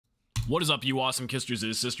What is up, you awesome kisters? It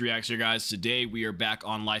is CistReactZ here, guys. Today we are back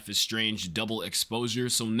on Life is Strange Double Exposure.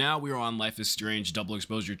 So now we are on Life is Strange Double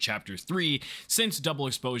Exposure Chapter 3, since Double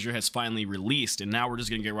Exposure has finally released, and now we're just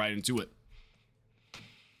gonna get right into it.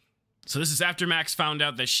 So this is after Max found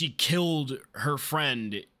out that she killed her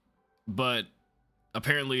friend, but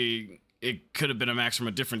apparently it could have been a Max from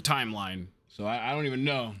a different timeline. So I don't even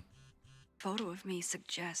know. Photo of me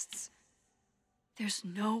suggests there's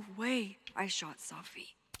no way I shot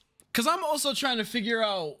Safi. Because I'm also trying to figure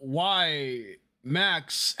out why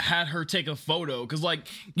Max had her take a photo. Because, like,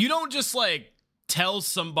 you don't just, like, tell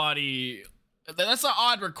somebody... That's an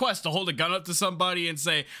odd request, to hold a gun up to somebody and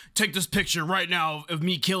say, take this picture right now of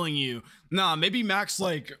me killing you. Nah, maybe Max,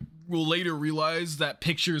 like, will later realize that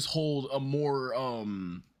pictures hold a more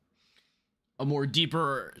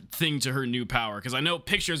deeper thing to her new power. Because I know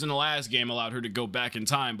pictures in the last game allowed her to go back in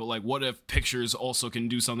time, but like, what if pictures also can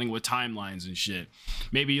do something with timelines and shit?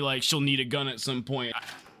 Maybe like she'll need a gun at some point.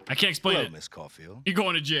 I can't explain it. Miss Caulfield. You're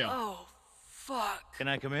going to jail. Oh, fuck. Can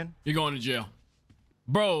I come in? You're going to jail.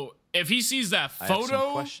 Bro, if he sees that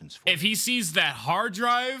photo, if he sees that hard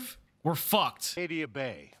drive, we're fucked. Arcadia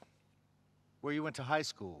Bay, where you went to high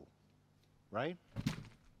school, right?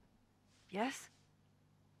 Yes?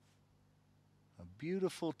 A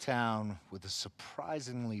beautiful town with a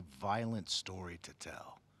surprisingly violent story to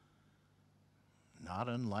tell. Not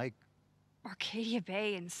unlike... Arcadia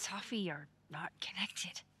Bay and Safi are not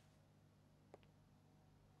connected.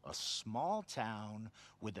 A small town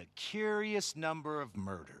with a curious number of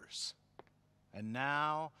murders. And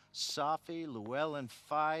now, Safi, Llewellyn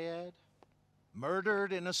Fayed,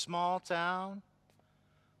 murdered in a small town?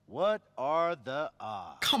 What are the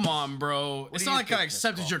odds? Come on, bro. It's not like I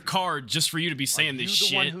accepted your card just for you to be saying this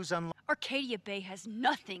shit. Arcadia Bay has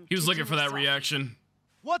nothing. He was looking for that reaction.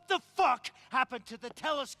 What the fuck happened to the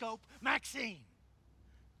telescope, Maxine?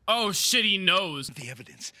 Oh shit, he knows. The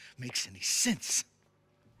evidence makes any sense.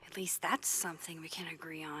 At least that's something we can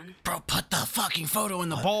agree on. Bro, put the fucking photo in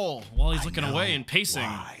the bowl while he's looking away and pacing.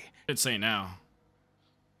 Why? Let's say now.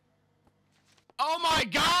 Oh my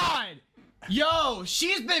god! Yo,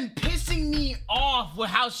 she's been pissing me off with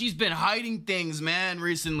how she's been hiding things, man,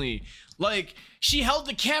 recently. Like, she held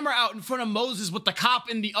the camera out in front of Moses with the cop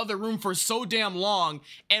in the other room for so damn long,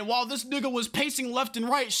 and while this nigga was pacing left and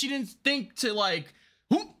right, she didn't think to, like,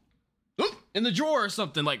 whoop, whoop, in the drawer or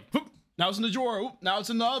something, like, whoop, now it's in the drawer, whoop, now it's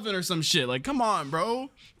in the oven or some shit. Like, come on, bro.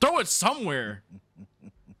 Throw it somewhere.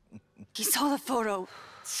 He saw the photo.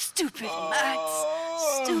 Stupid, Max.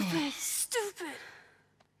 Stupid, stupid.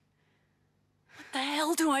 What the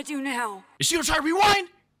hell do I do now? Is she gonna try to rewind?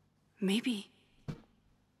 Maybe.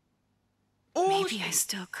 Ooh, Maybe I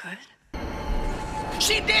still could.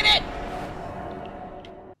 She did it!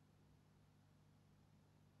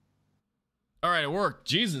 All right, it worked.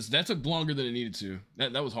 Jesus, that took longer than it needed to.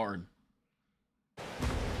 That was hard.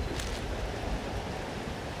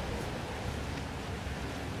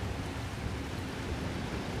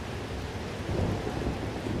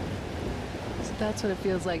 So that's what it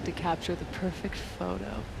feels like to capture the perfect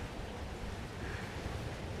photo.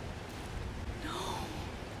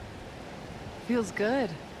 Feels good.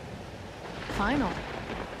 Final.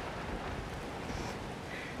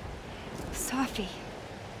 Safi.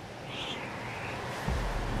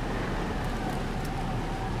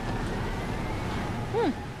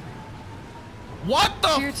 What the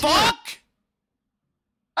Cheer fuck?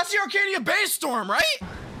 That's the Arcadia Bay storm, right?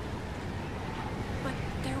 But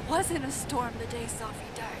there wasn't a storm the day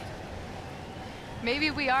Safi died.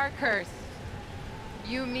 Maybe we are cursed.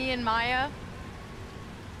 You, me, and Maya.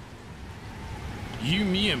 You,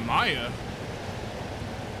 me, and Maya?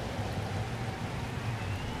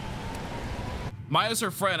 Maya's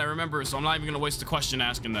her friend, I remember, so I'm not even gonna waste a question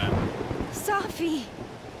asking that. Safi!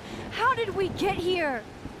 How did we get here?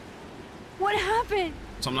 What happened?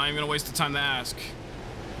 So I'm not even gonna waste the time to ask.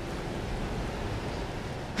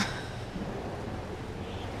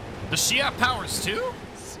 Does she have powers too?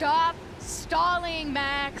 Stop stalling,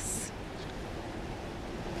 Max.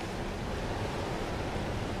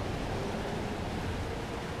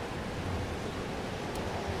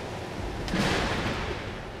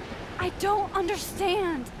 I don't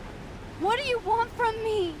understand. What do you want from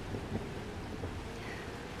me?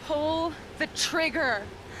 Pull the trigger.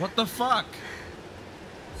 What the fuck?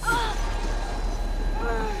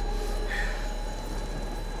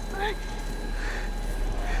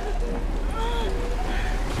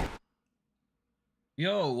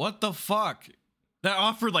 Yo, what the fuck? That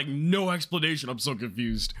offered like no explanation. I'm so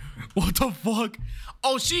confused. What the fuck?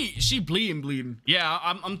 Oh, she bleeding. Yeah,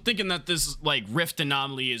 I'm thinking that this like rift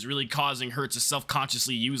anomaly is really causing her to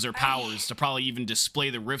self-consciously use her powers to probably even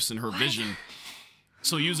display the rifts in her vision.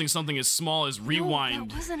 So using something as small as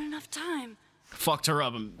rewind. That wasn't enough time. Fucks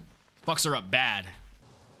her up bad.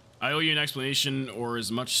 I owe you an explanation, or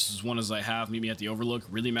as much as one as I have. Meet me at the Overlook.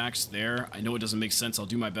 Really, Max? There? I know it doesn't make sense. I'll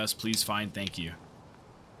do my best. Please, fine. Thank you.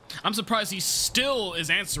 I'm surprised he still is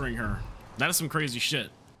answering her. That is some crazy shit.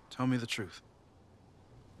 Tell me the truth.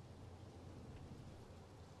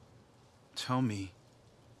 Tell me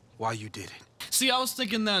why you did it. See, I was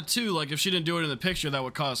thinking that too. Like, if she didn't do it in the picture, that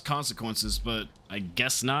would cause consequences, but I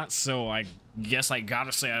guess not. So I guess I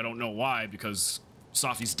gotta say I don't know why, because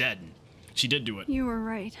Safi's dead. She did do it. You were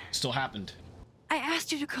right. Still happened. I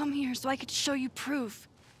asked you to come here so I could show you proof.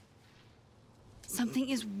 Something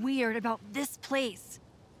is weird about this place.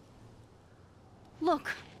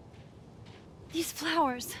 Look. These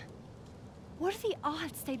flowers. What are the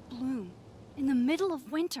odds they'd bloom in the middle of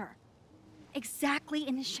winter? Exactly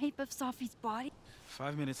in the shape of Safi's body?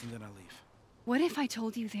 5 minutes and then I leave. What if I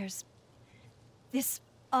told you there's this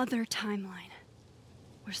other timeline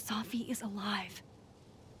where Safi is alive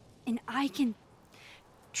and I can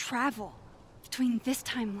travel between this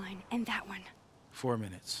timeline and that one? 4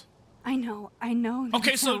 minutes. I know. That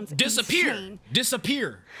Okay, so sounds disappear. insane,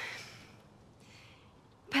 Disappear.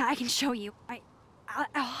 but I can show you.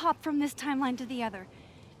 I'll hop from this timeline to the other.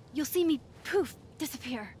 You'll see me poof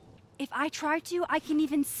disappear. If I try to, I can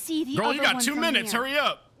even see the Girl, other you got one 2 from minutes. here. Hurry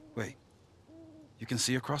up. Wait. You can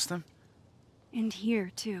see across them? And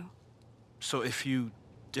here too. So if you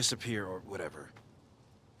disappear or whatever,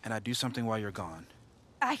 and I do something while you're gone,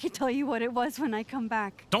 I can tell you what it was when I come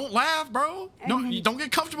back. Don't laugh, bro. No, And then- you don't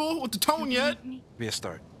get comfortable with the tone yet. be a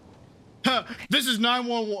start. Huh, this is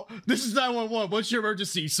 911. This is 911. What's your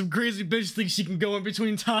emergency? Some crazy bitch thinks she can go in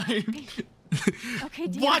between time. Okay,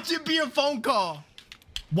 dear. Watch it be a phone call.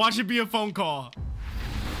 Watch it be a phone call.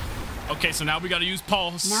 Okay, so now we gotta use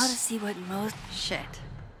pulse. Now to see what Moses... Shit.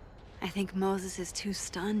 I think Moses is too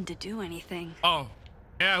stunned to do anything. Oh.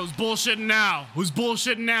 Yeah, who's bullshitting now? Who's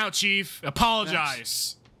bullshitting now, Chief?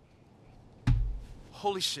 Apologize.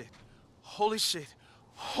 Holy shit. Holy shit.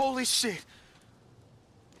 Holy shit.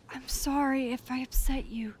 I'm sorry if I upset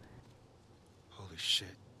you. Holy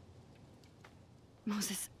shit.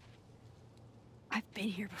 Moses, I've been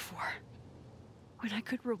here before. When I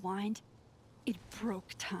could rewind, it broke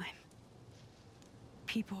time.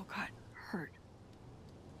 People got hurt.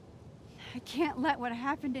 I can't let what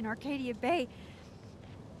happened in Arcadia Bay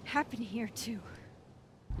happen here too.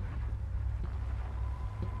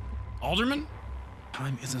 Alderman?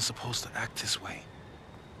 Time isn't supposed to act this way.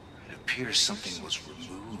 It appears something was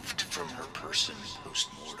removed from her person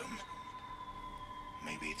post-mortem.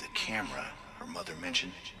 Maybe the camera her mother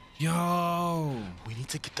mentioned. Yo. We need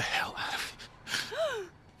to get the hell out of here.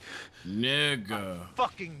 Nigga.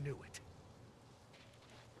 Fucking knew it.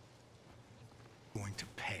 Going to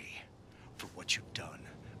pay for what you've done,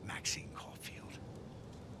 Maxine Caulfield.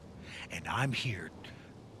 And I'm here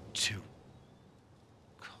to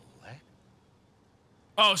collect.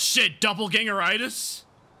 Oh shit, doppelgangeritis?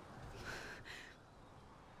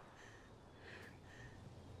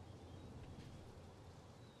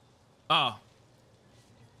 Oh.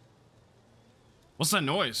 What's that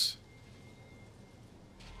noise?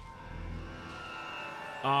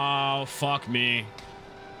 Oh, fuck me.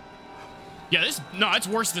 Yeah, it's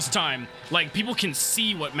worse this time. Like, people can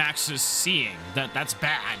see what Max is seeing. That's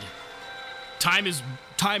bad. Time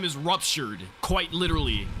is ruptured, quite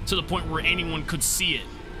literally, to the point where anyone could see it.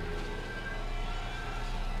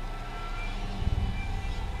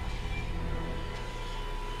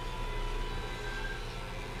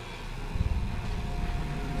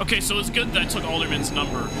 Okay, so it's good that I took Alderman's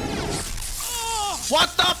number. What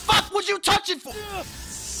the fuck would you touch it for?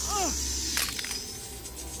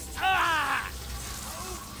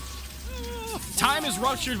 Time is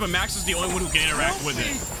ruptured, but Max is the only one who can interact with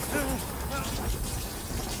it.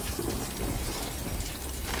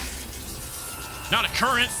 Not a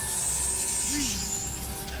current.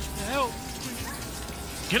 Help.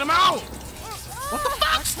 Get him out! What the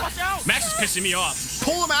fuck? Max is pissing me off.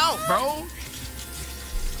 Pull him out, bro.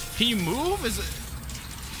 Can you move? Is it?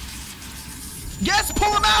 Yes,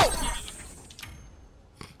 pull him out!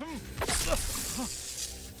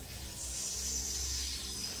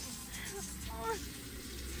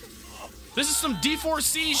 This is some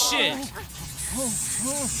D4C shit.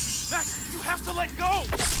 Max, you have to let go.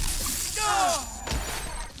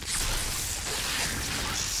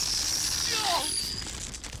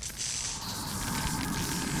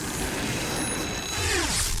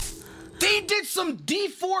 some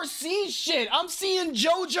D4C shit. I'm seeing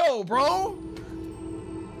JoJo, bro.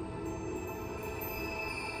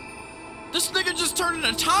 This nigga just turned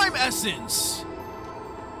into time essence.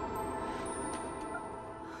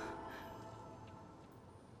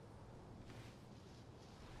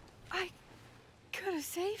 I could have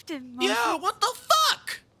saved him, Moses. Yeah, what the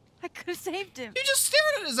fuck? I could have saved him. You just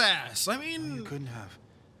stared at his ass. I mean, You couldn't have.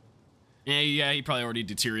 yeah, he probably already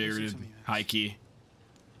deteriorated. Listen to me, Max. High key.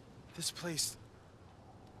 This place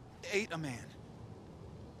ate a man.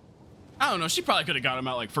 I don't know. She probably could have got him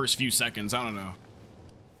out like first few seconds. I don't know.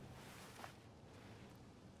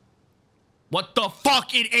 What the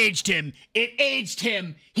fuck? It aged him. It aged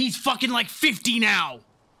him. He's fucking like 50 now.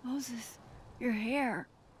 Moses, your hair.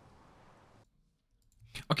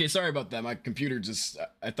 Okay, sorry about that. My computer just,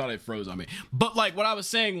 I thought it froze on me. But like what I was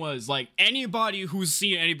saying was like anybody who's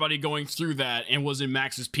seen anybody going through that and was in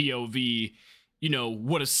Max's POV, you know,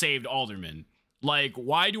 would have saved Alderman. Like,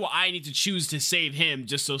 why do I need to choose to save him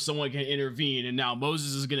just so someone can intervene? And now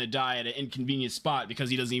Moses is gonna die at an inconvenient spot because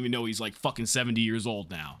he doesn't even know he's like fucking 70 years old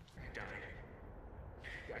now.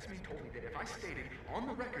 Yasmin told me that if I stated on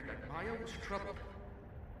the record that Maya was troubled,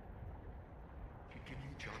 she'd give me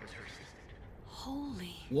the job as her assistant.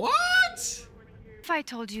 Holy. What? If I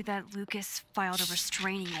told you that Lucas filed a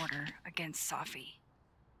restraining order against Safi.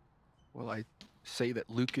 Well, I say that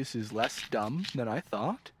Lucas is less dumb than I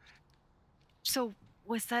thought. So,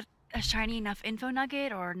 was that a shiny enough info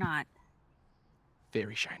nugget or not?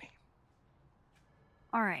 Very shiny.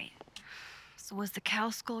 Alright. So was the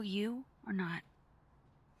cow skull you or not?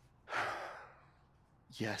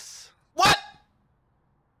 Yes. What?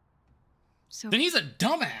 So Then he's a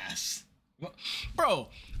dumbass. Bro,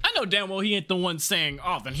 I know damn well he ain't the one saying,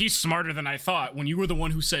 oh, then he's smarter than I thought, when you were the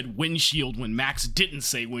one who said windshield when Max didn't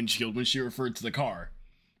say windshield when she referred to the car.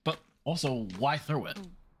 But also, why throw it?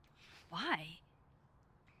 why?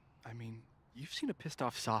 I mean, you've seen a pissed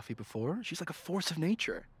off Safi before. She's like a force of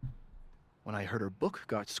nature. When I heard her book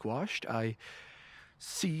got squashed, I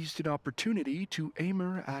seized an opportunity to aim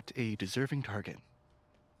her at a deserving target.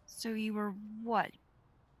 So you were what?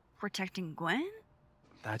 Protecting Gwen?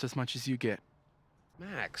 That's as much as you get.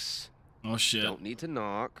 Max, Oh shit. don't need to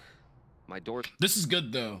knock. My door. This is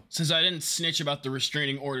good though. Since I didn't snitch about the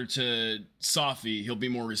restraining order to Safi, he'll be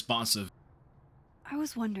more responsive. I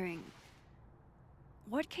was wondering,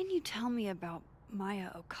 what can you tell me about Maya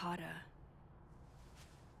Okada?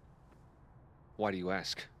 Why do you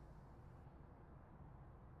ask?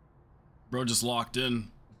 Bro just locked in.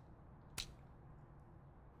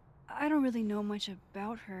 I don't really know much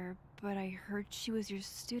about her, but I heard she was your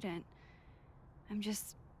student. I'm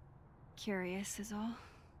just curious is all.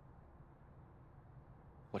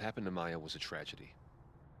 What happened to Maya was a tragedy.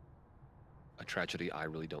 A tragedy I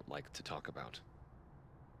really don't like to talk about.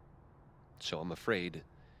 So I'm afraid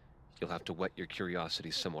you'll have to whet your curiosity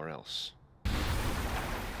somewhere else.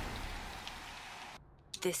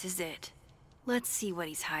 This is it. Let's see what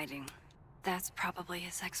he's hiding. That's probably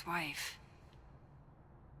his ex-wife.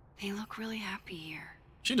 They look really happy here.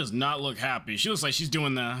 She does not look happy. She looks like she's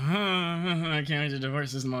doing the, I can't wait to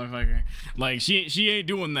divorce this motherfucker. Like, she ain't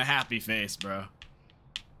doing the happy face, bro.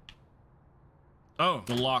 Oh,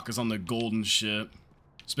 the lock is on the golden shit.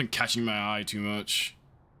 It's been catching my eye too much.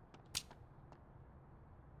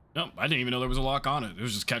 Nope, I didn't even know there was a lock on it. It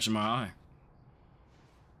was just catching my eye.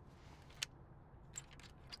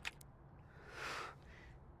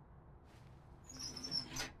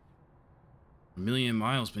 A million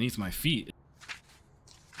miles beneath my feet.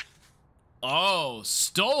 Oh,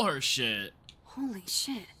 stole her shit. Holy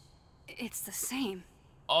shit. It's the same.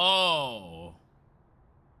 Oh.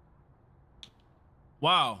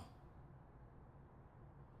 Wow.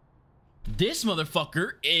 This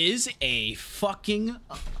motherfucker is a fucking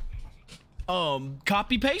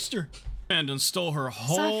copy paster. And stole her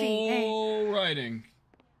whole Safi, hey. writing.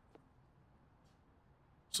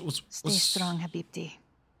 So Stay strong, Habibti.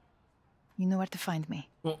 You know where to find me.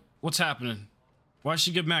 what's happening? Why'd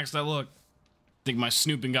she give Max that look? Think my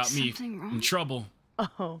snooping got me Something wrong? in trouble.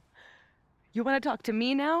 Oh, you want to talk to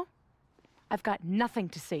me now? I've got nothing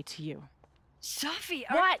to say to you. Safi,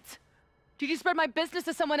 What? Did you spread my business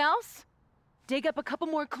to someone else? Dig up a couple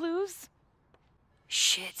more clues?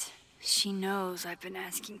 Shit. She knows I've been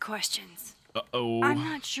asking questions. Uh-oh. I'm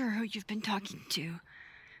not sure who you've been talking to,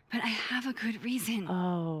 but I have a good reason.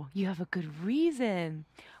 Oh, you have a good reason.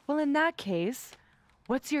 Well, in that case,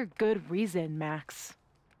 what's your good reason, Max?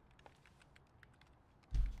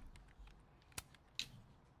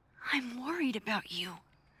 I'm worried about you.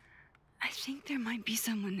 I think there might be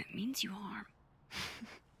someone that means you harm.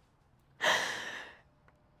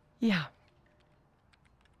 Yeah.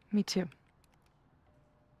 Me too.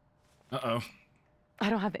 Uh-oh. I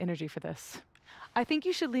don't have the energy for this. I think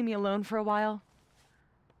you should leave me alone for a while.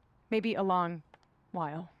 Maybe a long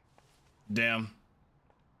while. Damn.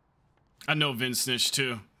 I know Vince snitched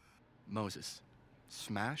too. Moses,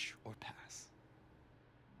 smash or pass?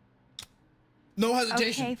 No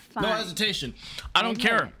hesitation. Okay, fine. No hesitation. I don't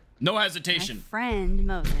care. No hesitation. My friend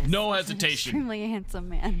Moses. No is an hesitation. extremely handsome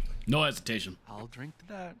man. No hesitation. I'll drink to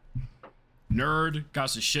that. Nerd,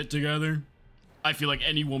 got his shit together. I feel like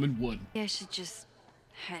any woman would. Yeah, I should just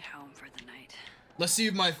head home for the night. Let's see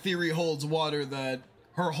if my theory holds water that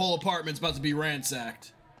her whole apartment's about to be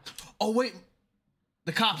ransacked. Oh, wait.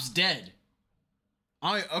 The cop's dead.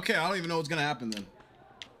 Okay, I don't even know what's gonna happen then.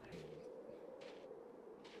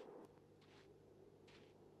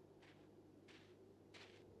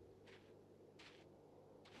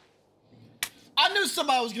 I knew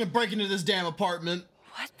somebody was gonna break into this damn apartment.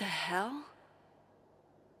 What the hell?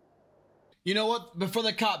 You know what? Before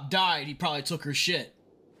the cop died, he probably took her shit.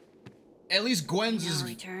 At least Gwen's is... Now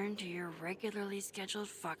return to your regularly scheduled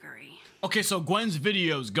fuckery. Okay, so Gwen's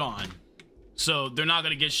video's gone. So they're not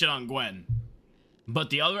gonna get shit on Gwen. But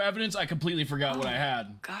the other evidence, I completely forgot what I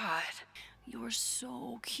had. God, you're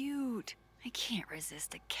so cute. I can't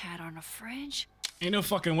resist a cat on a fridge. Ain't no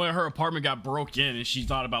fucking way her apartment got broke in and she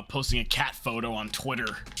thought about posting a cat photo on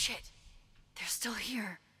Twitter. Shit, they're still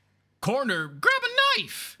here. Corner, grab a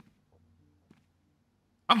knife!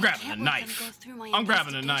 I'm grabbing a knife. I'm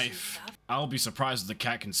grabbing a knife. I'll be surprised if the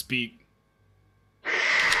cat can speak.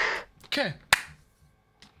 Okay.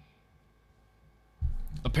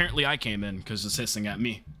 Apparently I came in because it's hissing at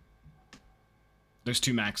me. There's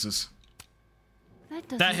 2 Maxes.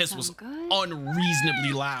 That hiss was good.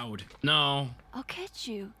 unreasonably loud. No. I'll catch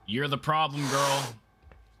you. You're the problem, girl.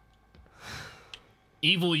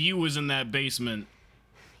 Evil you was in that basement.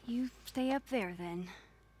 You stay up there then.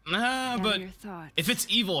 Nah, Gather but your thoughts. if it's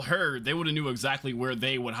evil her, they would have knew exactly where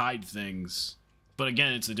they would hide things. But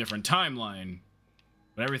again, it's a different timeline.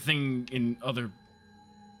 But everything in other...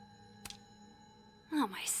 Oh,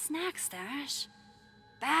 my snack stash.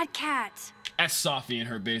 Bad cat. That's Safi in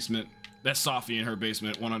her basement. That's Safi in her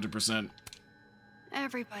basement, 100%.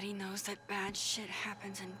 Everybody knows that bad shit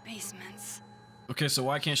happens in basements. Okay, so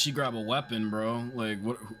why can't she grab a weapon, bro? Like,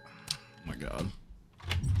 what? Oh my god.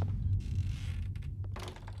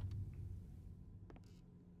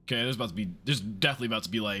 Okay, there's definitely about to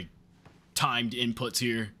be, like, timed inputs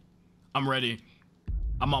here. I'm ready.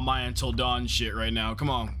 I'm on my Until Dawn shit right now. Come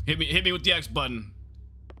on, hit me with the X button.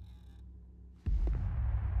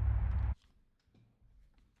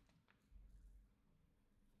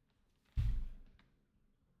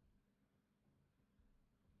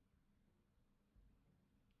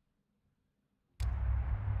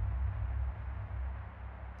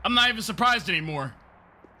 I'm not even surprised anymore.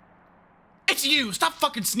 It's you! Stop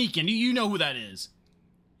fucking sneaking. You know who that is.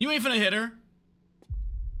 You ain't finna hit her.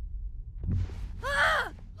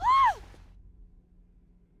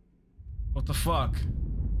 What the fuck?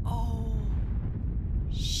 Oh,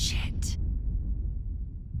 shit.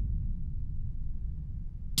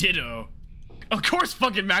 Ditto. Of course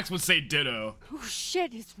fucking Max would say ditto. Oh,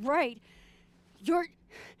 shit, it's right. You're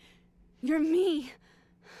me.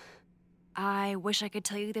 I wish I could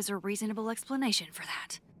tell you there's a reasonable explanation for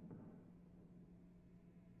that.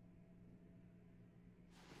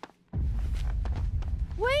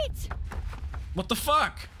 Wait! What the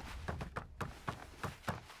fuck?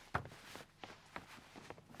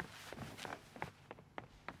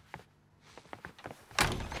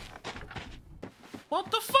 What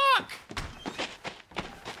the fuck?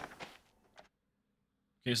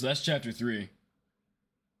 Okay, so that's chapter 3.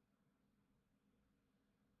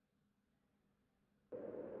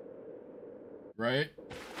 Right?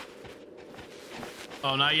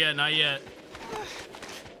 Oh, not yet, not yet.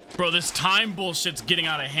 Bro, this time bullshit's getting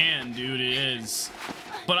out of hand, dude. It is.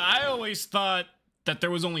 But I always thought that there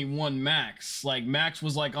was only one Max. Like, Max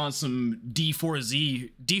was like on some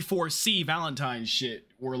D4C Valentine shit,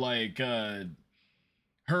 where like,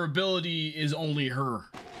 her ability is only her.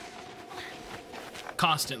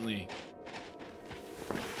 Constantly.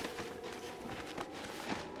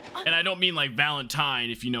 And I don't mean like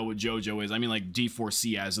Valentine, if you know what JoJo is. I mean like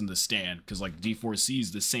D4C as in the stand, because like D4C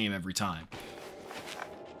is the same every time.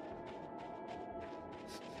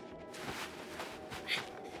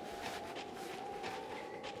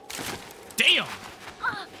 Damn!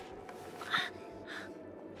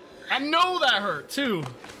 I know that hurt too.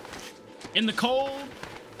 In the cold.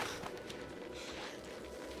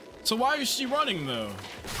 So why is she running though?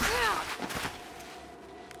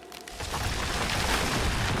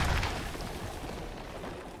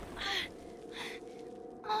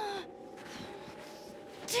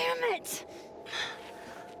 Damn it!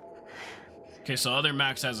 Okay, so other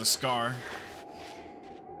Max has a scar.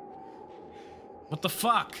 What the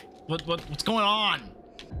fuck? What's going on?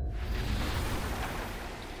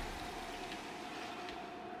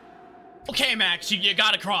 Okay, Max, you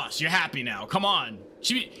got across. You're happy now. Come on.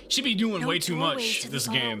 She be doing way too much this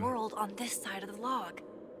game. World on this side of the log.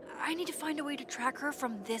 I need to find a way to track her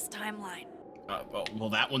from this timeline. Well,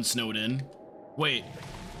 that one's snowed in. Wait.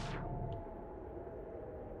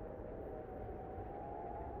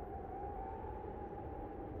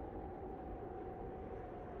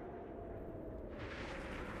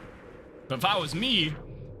 But if I was me,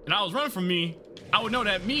 and I was running from me, I would know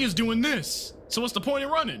that me is doing this. So what's the point in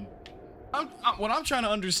running? What I'm trying to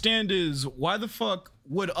understand is why the fuck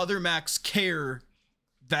would other Max care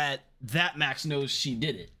that Max knows she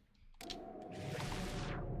did it?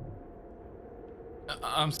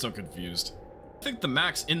 I'm still confused. I think the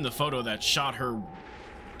Max in the photo that shot her,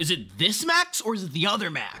 is it this Max or is it the other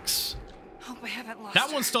Max? Hope I haven't lost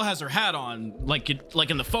That one still has her hat on, like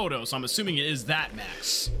in the photo, so I'm assuming it is that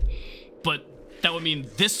Max. But that would mean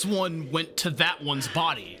this one went to that one's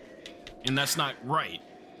body, and that's not right.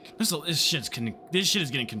 This shit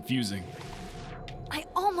is getting confusing. I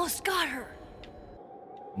almost got her.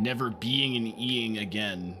 Never being and eing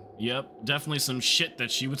again. Yep, definitely some shit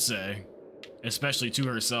that she would say, especially to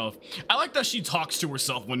herself. I like that she talks to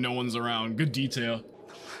herself when no one's around. Good detail.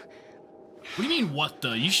 What do you mean, what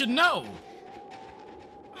the? You should know.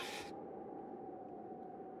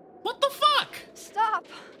 What the fuck? Stop.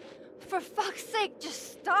 For fuck's sake,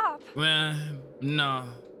 just stop. No.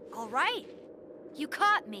 All right. You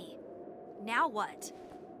caught me. Now what?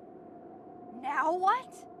 Now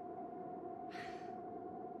what?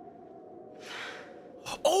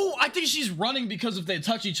 Oh, I think she's running because if they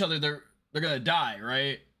touch each other, they're gonna die,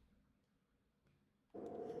 right?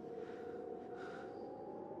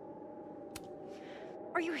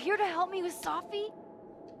 Are you here to help me with Safi?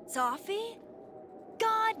 Safi?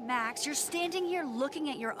 God, Max, you're standing here looking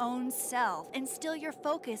at your own self, and still your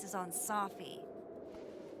focus is on Safi.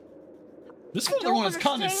 This one is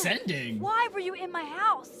condescending. Why were you in my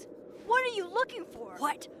house? What are you looking for?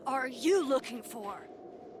 What are you looking for?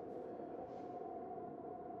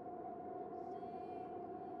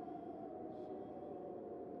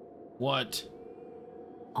 What?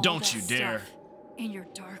 All Don't that you dare. stuff in your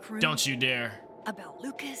dark room? Don't you dare. About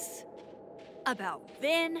Lucas? About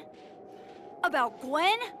Vin? About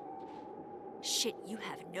Gwen? Shit you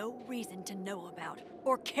have no reason to know about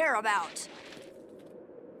or care about.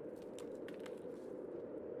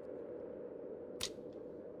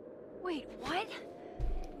 Wait, what?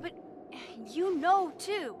 But you know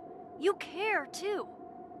too. You care too.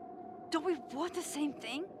 Don't we want the same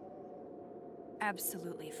thing?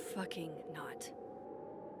 Absolutely fucking not.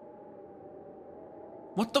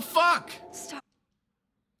 What the fuck? Stop.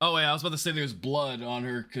 Oh wait, I was about to say there's blood on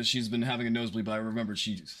her because she's been having a nosebleed, but I remembered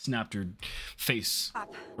she snapped her face.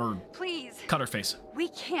 Stop. Or please. Cut her face. We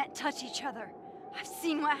can't touch each other. I've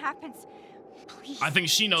seen what happens. Please. I think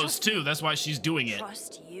she knows too, that's why she's doing it.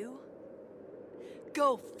 Trust you?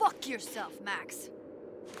 Go fuck yourself, Max.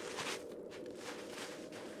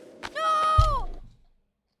 No!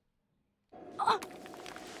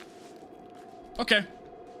 Okay.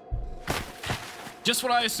 Just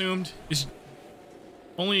what I assumed. Is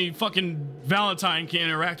only fucking Valentine can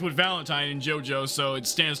interact with Valentine in JoJo, so it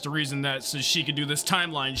stands to reason that so she can do this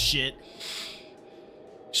timeline shit,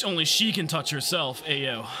 only she can touch herself.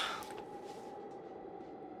 Ayo.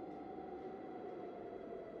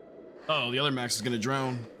 Oh, the other Max is gonna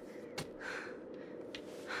drown.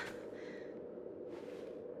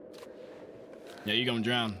 Yeah, you gonna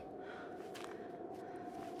drown.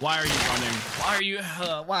 Why are you running? Why are you?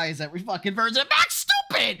 Why is every fucking version of Max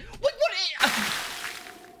stupid? What?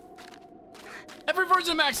 Every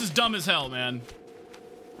version of Max is dumb as hell, man.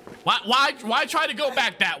 Why try to go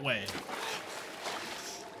back that way?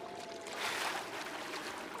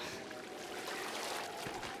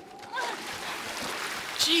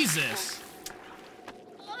 Jesus.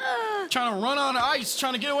 Trying to run on ice,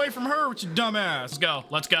 trying to get away from her with your dumb ass. Let's go,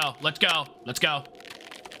 let's go, let's go, let's go.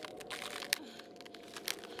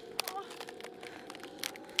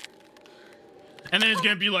 And then it's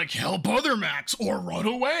gonna be like, help other Max or run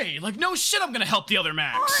away. Like, no shit, I'm gonna help the other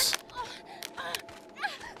Max.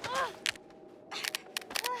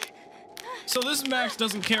 So this Max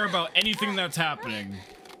doesn't care about anything that's happening.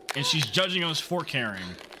 And she's judging us for caring.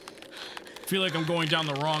 I feel like I'm going down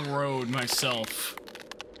the wrong road myself.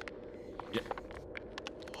 Yeah.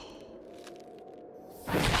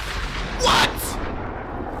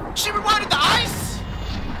 What? She rewinded the ice?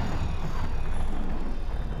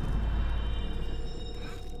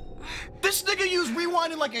 This nigga used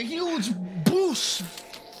rewinding like a huge boost.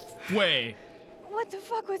 way. What the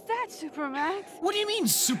fuck was that, Supermax? What do you mean,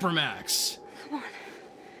 Supermax? Come on.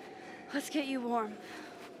 Let's get you warm.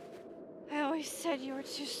 I always said you were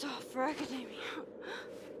too soft for academia.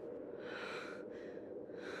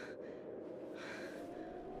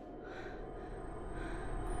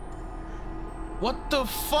 What the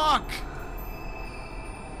fuck?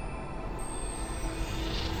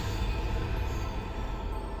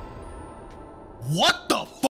 What